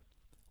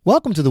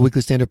Welcome to the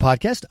Weekly Standard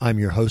Podcast. I'm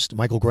your host,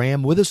 Michael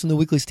Graham. With us in the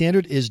Weekly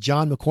Standard is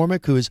John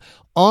McCormick, who is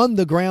on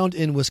the ground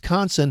in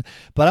Wisconsin.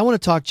 But I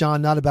want to talk, John,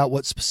 not about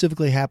what's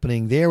specifically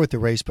happening there with the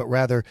race, but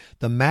rather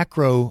the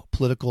macro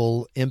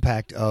political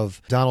impact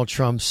of Donald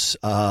Trump's,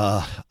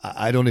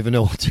 I don't even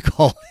know what to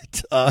call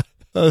it,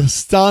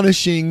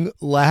 astonishing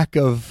lack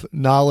of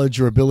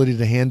knowledge or ability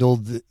to handle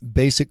the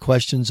basic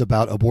questions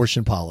about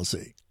abortion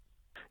policy.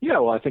 Yeah,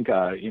 well, I think,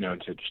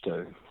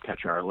 to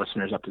catch our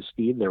listeners up to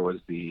speed, there was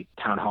the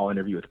town hall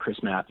interview with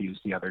Chris Matthews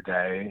the other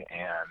day,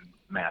 and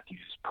Matthews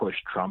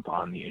pushed Trump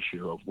on the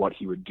issue of what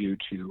he would do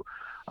to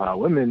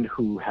women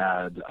who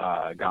had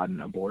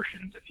gotten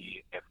abortions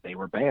if they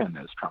were banned,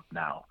 as Trump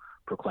now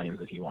proclaims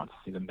that he wants to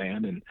see them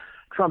banned. And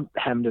Trump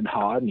hemmed and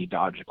hawed, and he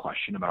dodged a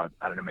question about,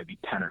 maybe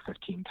 10 or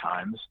 15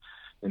 times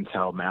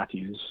until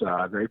Matthews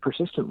very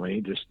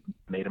persistently just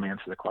made him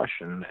answer the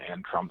question.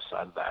 And Trump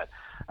said that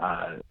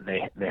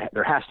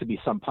there has to be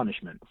some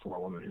punishment for a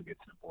woman who gets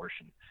an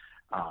abortion.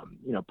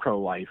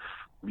 Pro-life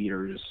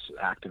leaders,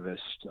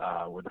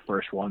 activists were the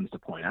first ones to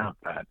point out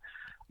that,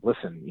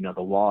 listen,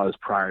 the laws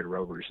prior to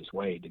Roe versus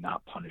Wade did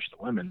not punish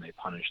the women. They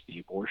punished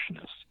the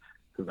abortionists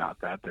who got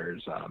that.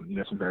 There's,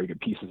 some very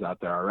good pieces out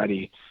there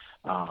already.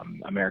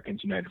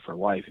 Americans United for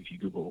Life. If you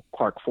Google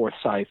Clark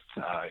Forsyth,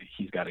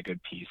 he's got a good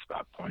piece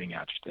about pointing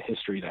out just the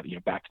history that,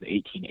 back to the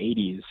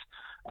 1880s,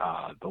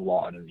 the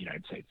law in the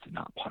United States did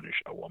not punish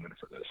a woman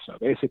for this. So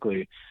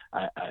basically,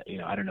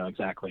 I don't know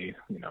exactly,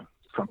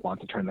 Trump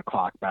wants to turn the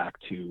clock back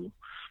to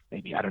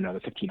maybe, the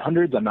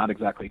 1500s. I'm not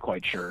exactly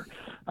quite sure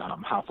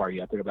how far you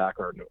have to go back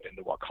or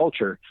into what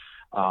culture.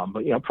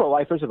 But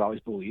pro-lifers have always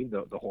believed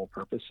the whole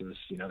purpose is,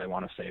 they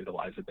want to save the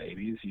lives of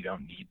babies. You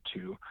don't need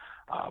to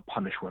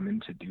punish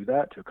women to do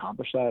that, to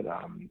accomplish that.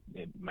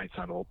 It might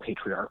sound a little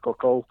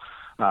patriarchal,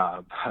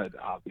 but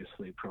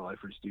obviously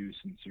pro-lifers do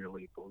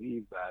sincerely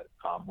believe that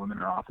women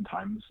are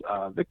oftentimes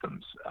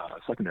victims,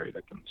 secondary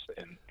victims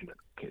in the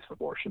case of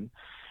abortion.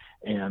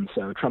 And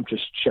so Trump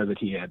just showed that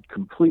he had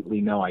completely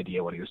no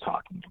idea what he was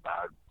talking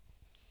about,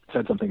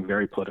 said something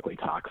very politically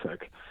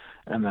toxic,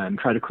 and then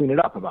tried to clean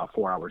it up about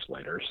 4 hours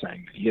later,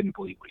 saying that he didn't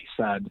believe what he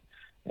said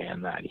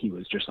and that he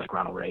was just like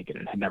Ronald Reagan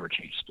and had never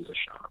changed his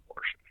position on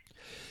abortion.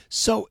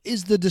 So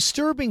is the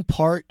disturbing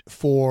part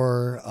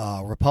for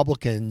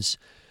Republicans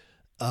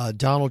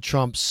Donald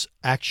Trump's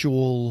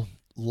actual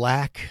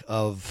lack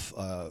of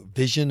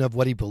vision of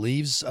what he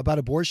believes about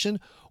abortion,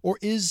 or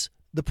is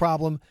the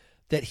problem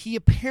that he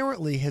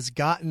apparently has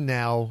gotten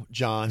now,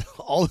 John,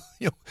 all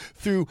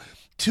through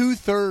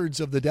 2/3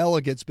 of the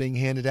delegates being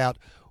handed out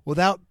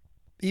without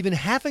even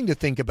having to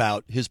think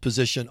about his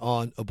position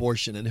on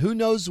abortion? And who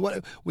knows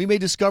what we may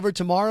discover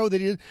tomorrow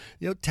that he,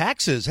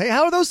 taxes. Hey,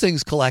 how are those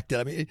things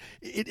collected? I mean,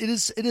 it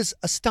is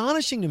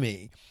astonishing to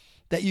me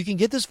that you can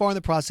get this far in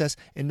the process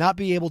and not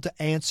be able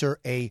to answer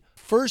a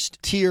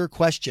first tier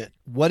question.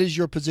 What is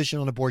your position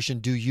on abortion?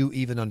 Do you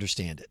even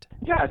understand it?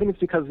 Yeah, I think it's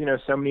because,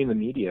 so many in the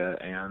media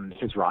and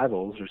his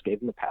rivals just gave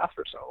him the pass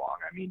for so long.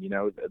 I mean,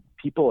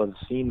 people have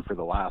seen for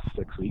the last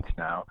 6 weeks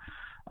now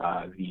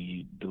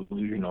the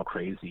delusional,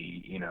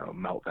 crazy,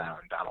 meltdown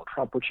Donald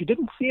Trump, which you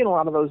didn't see in a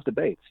lot of those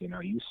debates.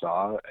 You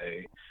saw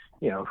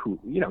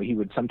he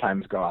would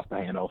sometimes go off the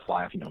handle,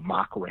 fly off,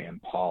 mock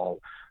Rand Paul,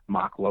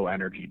 mock low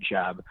energy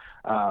Jeb.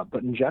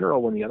 But in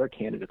general, when the other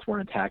candidates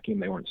weren't attacking,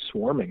 they weren't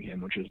swarming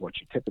him, which is what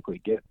you typically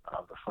get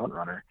of the front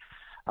runner.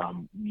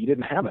 You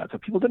didn't have that. So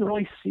people didn't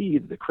really see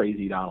the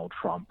crazy Donald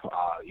Trump,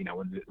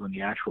 when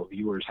the actual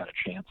viewers had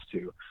a chance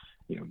to,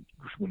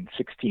 when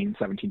 16,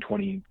 17,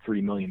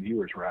 23 million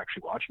viewers were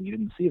actually watching, you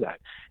didn't see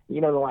that. The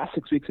last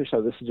 6 weeks or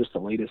so, this is just the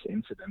latest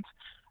incident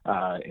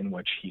in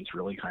which he's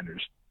really kind of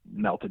just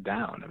melted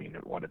down. I mean,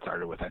 what it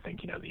started with, I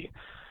think,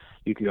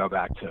 you could go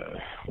back to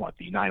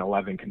the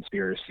 9/11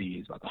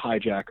 conspiracies about the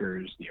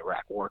hijackers, the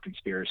Iraq War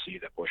conspiracy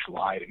that Bush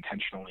lied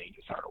intentionally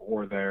to start a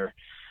war there.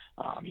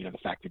 The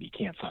fact that he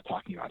can't stop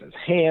talking about his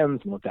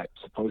hands and what that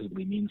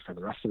supposedly means for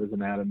the rest of his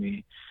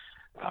anatomy.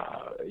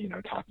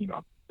 Talking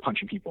about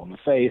punching people in the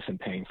face and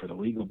paying for the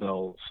legal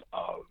bills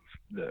of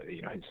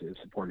his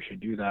supporters should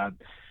do that.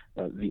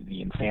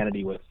 The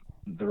insanity with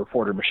the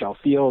reporter Michelle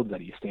Fields,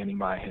 that he's standing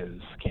by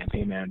his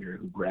campaign manager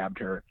who grabbed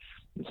her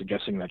and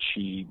suggesting that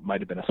she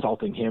might have been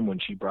assaulting him when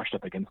she brushed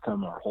up against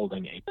him or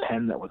holding a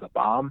pen that was a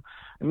bomb.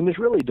 I mean, there's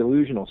really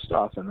delusional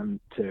stuff. And then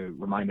to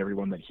remind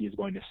everyone that he's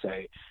going to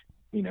say,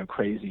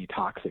 crazy,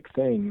 toxic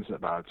things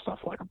about stuff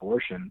like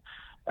abortion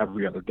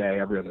every other day,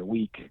 every other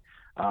week,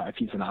 if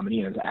he's a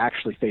nominee, and is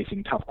actually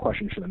facing tough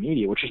questions from the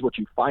media, which is what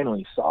you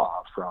finally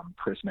saw from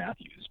Chris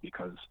Matthews,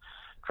 because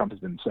Trump has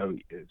been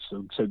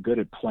so good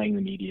at playing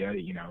the media,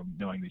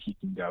 knowing that he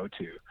can go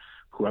to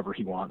whoever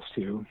he wants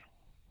to,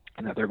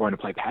 and that they're going to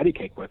play patty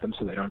cake with him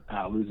so they don't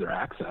lose their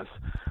access.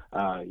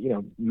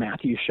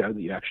 Matthews showed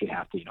that you actually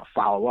have to,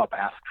 follow up,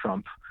 ask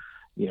Trump,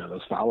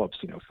 those follow-ups,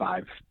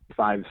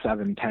 5,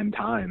 7, 10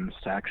 times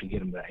to actually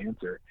get him to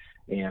answer.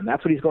 And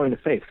that's what he's going to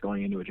face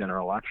going into a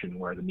general election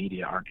where the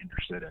media aren't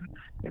interested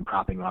in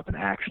propping him up and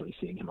actually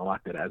seeing him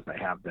elected, as they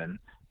have been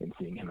in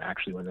seeing him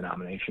actually win the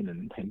nomination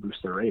and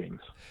boost their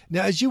ratings.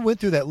 Now, as you went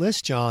through that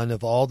list, John,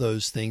 of all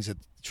those things that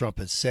Trump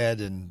has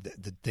said and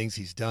the things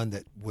he's done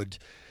that would,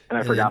 and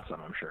I forgot some,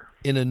 I'm sure,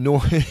 in a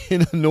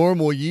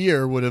normal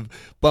year would have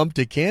bumped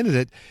a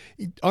candidate,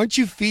 aren't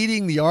you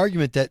feeding the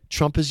argument that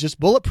Trump is just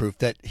bulletproof,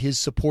 that his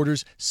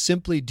supporters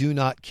simply do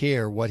not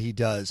care what he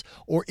does?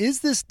 Or is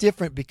this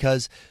different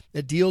because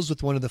it deals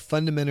with one of the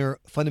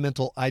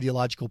fundamental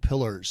ideological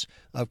pillars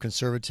of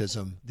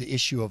conservatism, the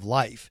issue of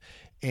life?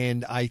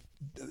 And I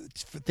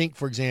think,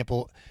 for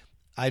example,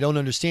 I don't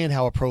understand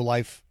how a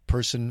pro-life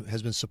person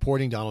has been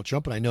supporting Donald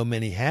Trump, and I know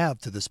many have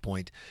to this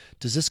point.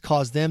 Does this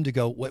cause them to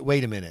go,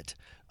 wait a minute,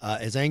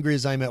 as angry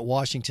as I'm at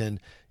Washington,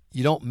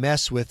 you don't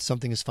mess with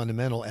something as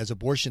fundamental as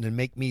abortion and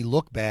make me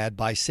look bad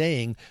by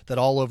saying that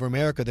all over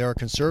America there are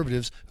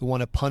conservatives who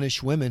want to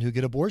punish women who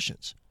get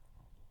abortions?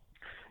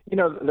 You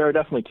know, there are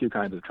definitely two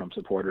kinds of Trump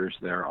supporters.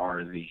 There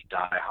are the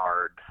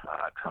diehard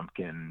Trump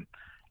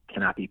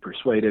cannot be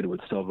persuaded,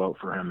 would still vote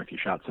for him if you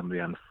shot somebody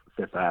on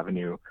Fifth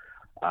Avenue,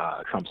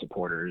 Trump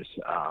supporters.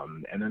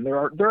 And then there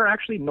are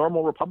actually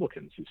normal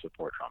Republicans who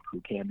support Trump,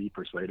 who can be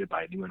persuaded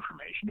by new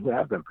information, who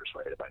have been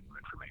persuaded by new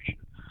information.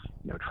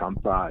 You know,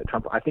 Trump.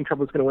 I think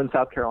Trump was going to win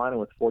South Carolina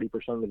with 40%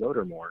 of the vote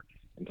or more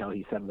until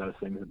he said those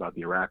things about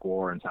the Iraq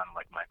War and sounded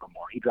like Michael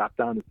Moore. He dropped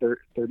down to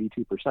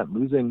 32%.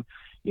 Losing,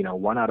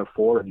 1 out of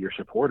 4 of your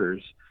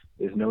supporters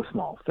is no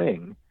small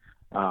thing.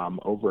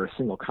 Over a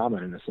single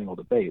comment in a single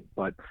debate.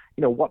 But,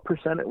 what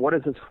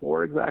is this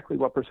for exactly?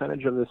 What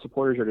percentage of the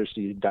supporters are just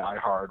these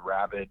diehard,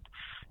 rabid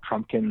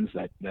Trumpkins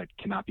that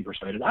cannot be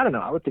persuaded? I don't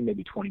know. I would think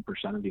maybe 20%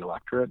 of the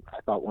electorate.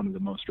 I thought one of the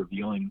most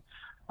revealing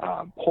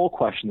poll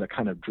questions that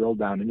kind of drilled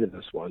down into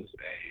this was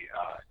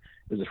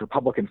this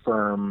Republican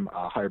firm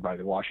hired by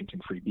the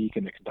Washington Free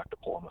Beacon to conduct a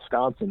poll in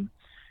Wisconsin.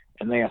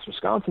 And they asked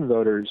Wisconsin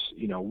voters,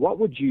 what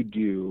would you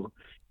do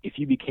if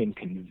you became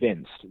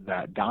convinced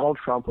that Donald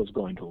Trump was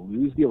going to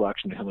lose the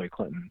election to Hillary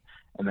Clinton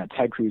and that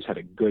Ted Cruz had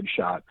a good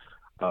shot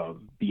of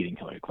beating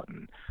Hillary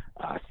Clinton?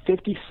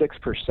 56%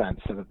 said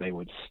that they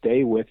would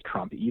stay with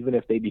Trump even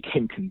if they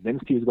became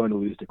convinced he was going to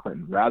lose to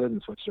Clinton rather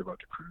than switch their vote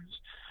to Cruz.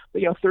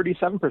 But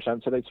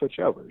 37% said they'd switch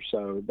over.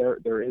 So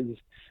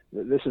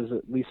this is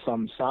at least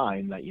some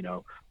sign that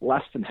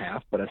less than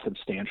half, but a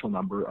substantial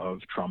number of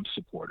Trump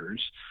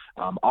supporters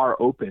are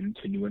open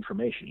to new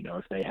information.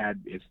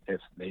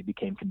 If they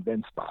became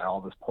convinced by all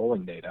this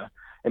polling data,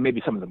 and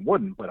maybe some of them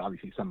wouldn't, but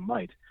obviously some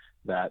might,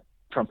 that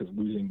Trump is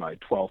losing by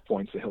 12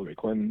 points to Hillary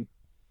Clinton,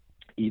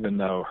 even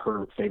though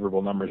her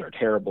favorable numbers are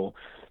terrible.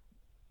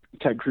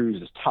 Ted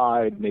Cruz is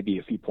tied, maybe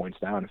a few points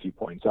down, a few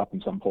points up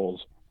in some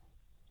polls,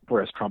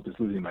 whereas Trump is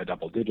losing by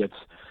double digits.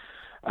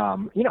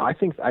 I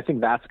think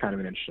that's kind of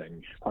an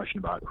interesting question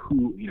about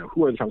who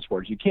are the Trump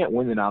supporters. You can't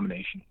win the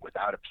nomination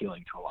without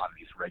appealing to a lot of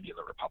these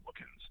regular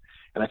Republicans.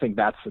 And I think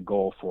that's the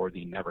goal for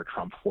the Never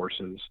Trump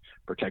forces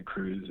for Ted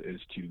Cruz,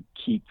 is to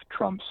keep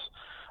Trump's,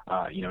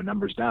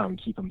 numbers down,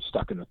 keep him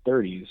stuck in the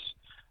 30s,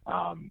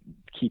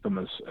 keep him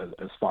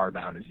as far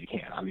down as you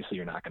can. Obviously,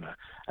 you're not going to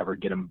ever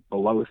get him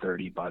below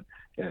 30, but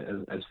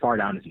as far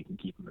down as you can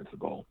keep him is the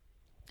goal.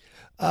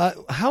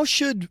 How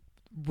should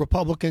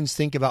Republicans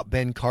think about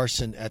Ben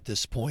Carson at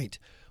this point?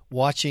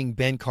 Watching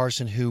Ben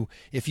Carson, who,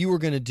 if you were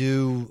going to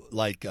do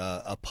like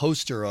a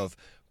poster of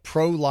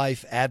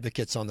pro-life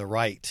advocates on the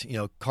right,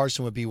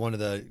 Carson would be one of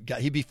the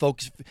guys. He'd be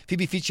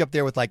featured up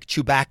there with like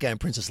Chewbacca and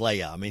Princess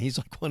Leia. I mean, he's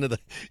like one of the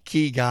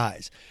key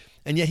guys.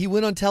 And yet he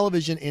went on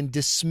television and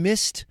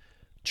dismissed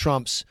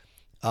Trump's,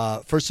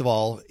 first of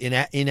all,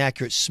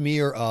 inaccurate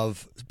smear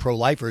of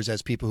pro-lifers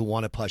as people who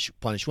want to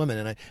punish women.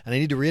 And I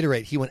need to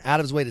reiterate, he went out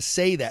of his way to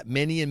say that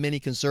many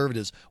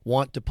conservatives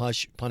want to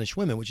punish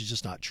women, which is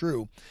just not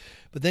true.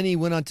 But then he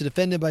went on to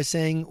defend him by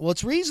saying, well,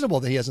 it's reasonable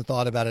that he hasn't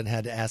thought about it and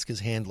had to ask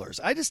his handlers.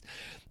 I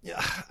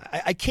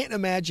can't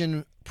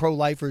imagine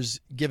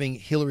pro-lifers giving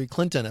Hillary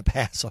Clinton a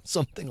pass on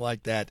something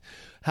like that.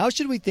 How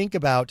should we think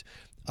about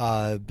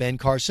Ben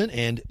Carson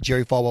and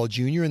Jerry Falwell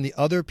Jr. and the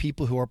other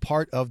people who are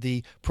part of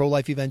the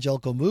pro-life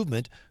evangelical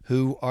movement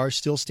who are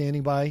still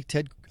standing by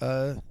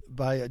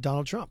by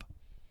Donald Trump?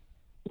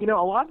 A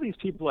lot of these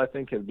people, I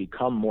think, have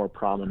become more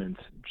prominent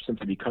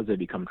simply because they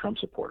become Trump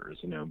supporters.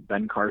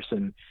 Ben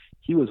Carson,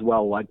 he was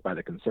well liked by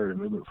the conservative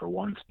movement for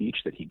one speech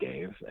that he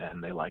gave,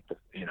 and they liked,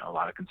 a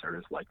lot of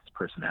conservatives liked his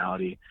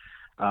personality.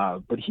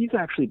 But he's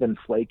actually been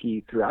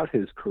flaky throughout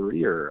his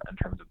career in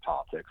terms of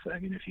politics. I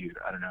mean,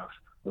 I don't know if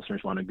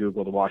listeners want to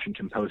Google the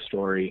Washington Post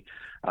story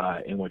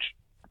in which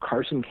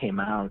Carson came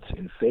out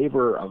in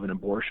favor of an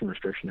abortion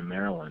restriction in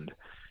Maryland,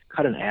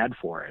 cut an ad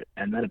for it,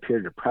 and then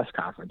appeared at a press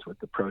conference with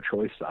the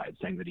pro-choice side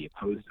saying that he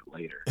opposed it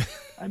later.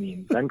 I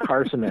mean, Ben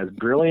Carson, as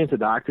brilliant a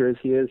doctor as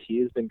he has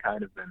been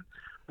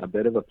a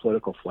bit of a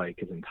political flake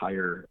his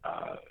entire,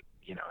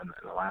 in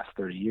the last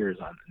 30 years,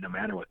 on no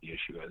matter what the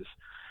issue is.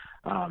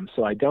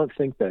 So I don't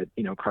think that,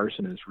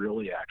 Carson is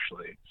really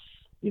actually,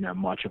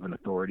 much of an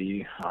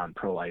authority on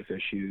pro-life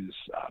issues.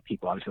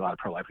 Obviously a lot of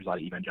pro-lifers, a lot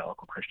of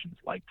evangelical Christians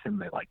liked him.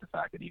 They liked the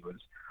fact that he was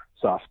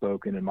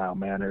soft-spoken and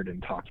mild-mannered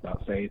and talked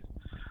about faith.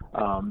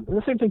 And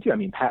the same thing, too. I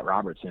mean, Pat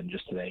Robertson,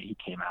 just today, he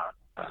came out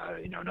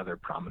another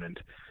prominent,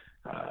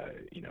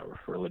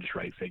 religious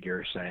right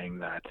figure saying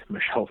that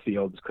Michelle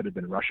Fields could have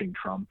been rushing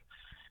Trump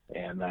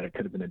and that it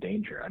could have been a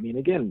danger. I mean,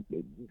 again,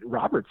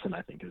 Robertson,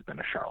 I think, has been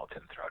a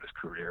charlatan throughout his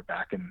career.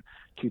 Back in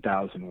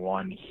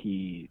 2001,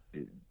 he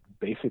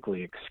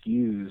basically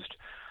excused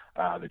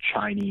the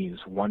Chinese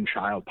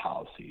one-child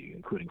policy,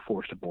 including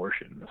forced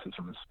abortion. This is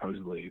from a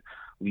supposedly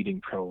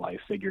leading pro-life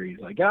figure. He's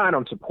like, I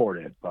don't support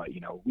it, but,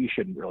 we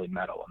shouldn't really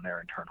meddle in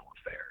their internal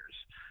affairs.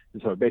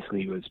 And so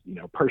basically he was,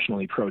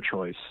 personally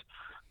pro-choice,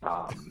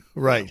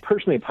 right.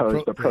 Personally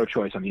opposed, but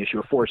pro-choice on the issue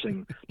of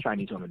forcing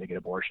Chinese women to get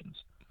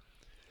abortions.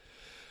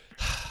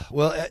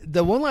 Well,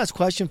 the one last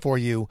question for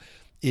you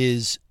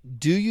is,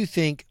 do you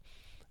think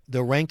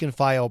the rank and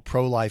file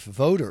pro-life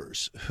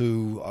voters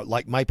who,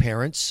 like my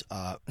parents,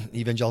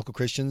 evangelical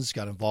Christians,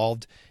 got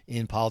involved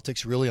in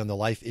politics really on the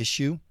life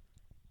issue,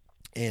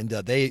 and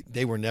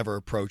they were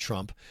never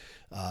pro-Trump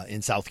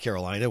in South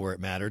Carolina where it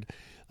mattered,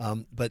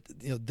 but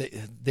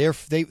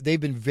they've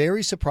been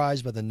very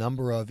surprised by the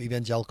number of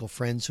evangelical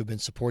friends who've been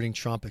supporting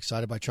Trump,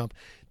 excited by Trump.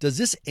 Does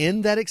this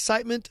end that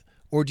excitement,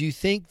 or do you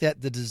think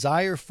that the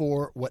desire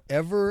for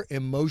whatever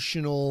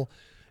emotional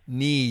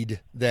need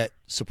that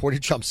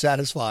supporting Trump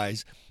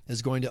satisfies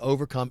is going to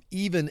overcome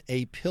even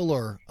a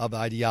pillar of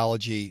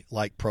ideology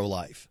like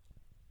pro-life?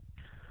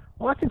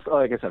 Well, I think,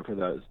 like I said, for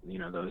those,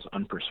 those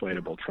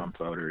unpersuadable Trump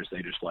voters,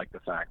 they just like the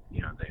fact,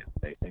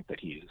 they think that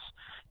he's,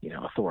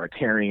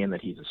 authoritarian,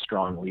 that he's a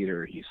strong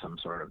leader, he's some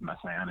sort of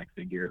messianic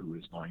figure who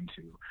is going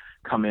to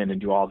come in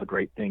and do all the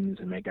great things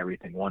and make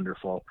everything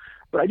wonderful.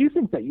 But I do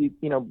think that,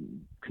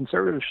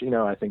 conservatives,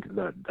 I think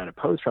that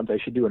oppose Trump, they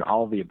should do an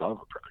all of the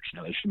above approach.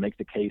 They should make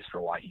the case for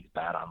why he's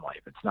bad on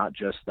life. It's not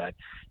just that,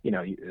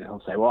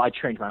 he'll say, well, I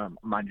changed my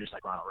mind just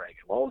like Ronald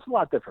Reagan. Well, it was a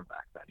lot different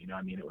back then.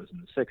 It was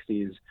in the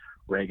 60s.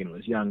 Reagan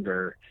was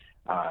younger.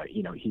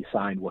 He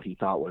signed what he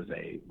thought was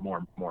a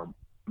more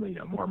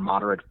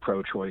moderate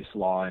pro-choice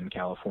law in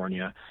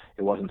California.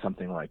 It wasn't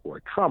something like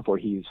Trump, where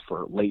he's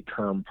for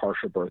late-term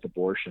partial birth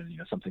abortion,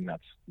 something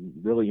that's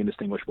really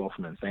indistinguishable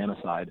from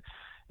infanticide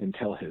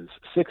until his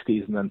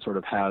 60s, and then sort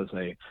of has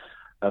a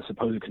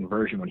supposed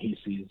conversion when he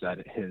sees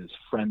that his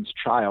friend's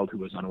child, who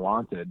was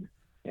unwanted,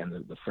 and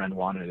the friend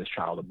wanted his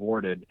child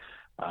aborted.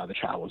 The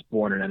child was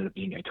born and ended up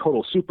being a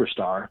total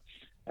superstar.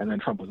 And then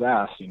Trump was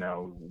asked,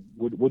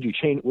 would you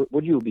change?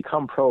 Would you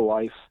become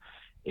pro-life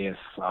if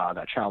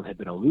that child had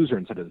been a loser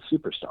instead of the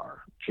superstar?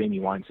 Jamie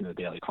Weinstein, the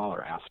Daily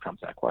Caller, asked Trump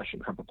that question.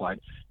 Trump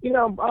replied, I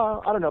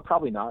don't know,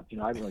 probably not.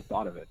 I haven't really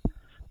thought of it.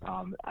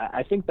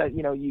 I think that,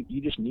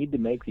 you just need to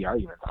make the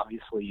argument.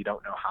 Obviously, you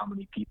don't know how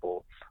many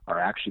people are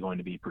actually going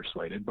to be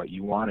persuaded, but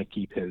you want to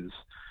keep his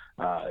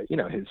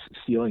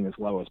ceiling as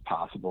low as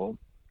possible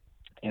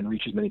and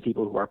reach as many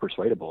people who are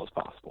persuadable as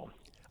possible.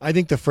 I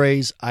think the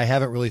phrase, I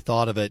haven't really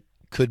thought of it,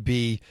 could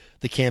be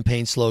the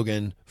campaign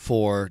slogan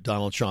for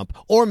Donald Trump,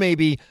 or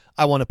maybe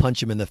I want to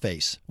punch him in the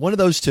face. One of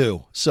those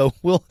two. So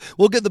we'll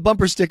get the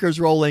bumper stickers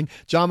rolling.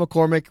 John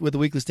McCormick with the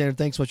Weekly Standard.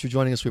 Thanks so much for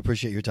joining us. We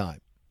appreciate your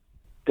time.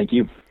 Thank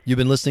you. You've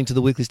been listening to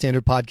the Weekly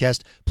Standard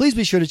podcast. Please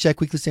be sure to check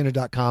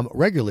weeklystandard.com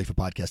regularly for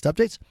podcast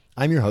updates.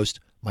 I'm your host,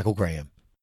 Michael Graham.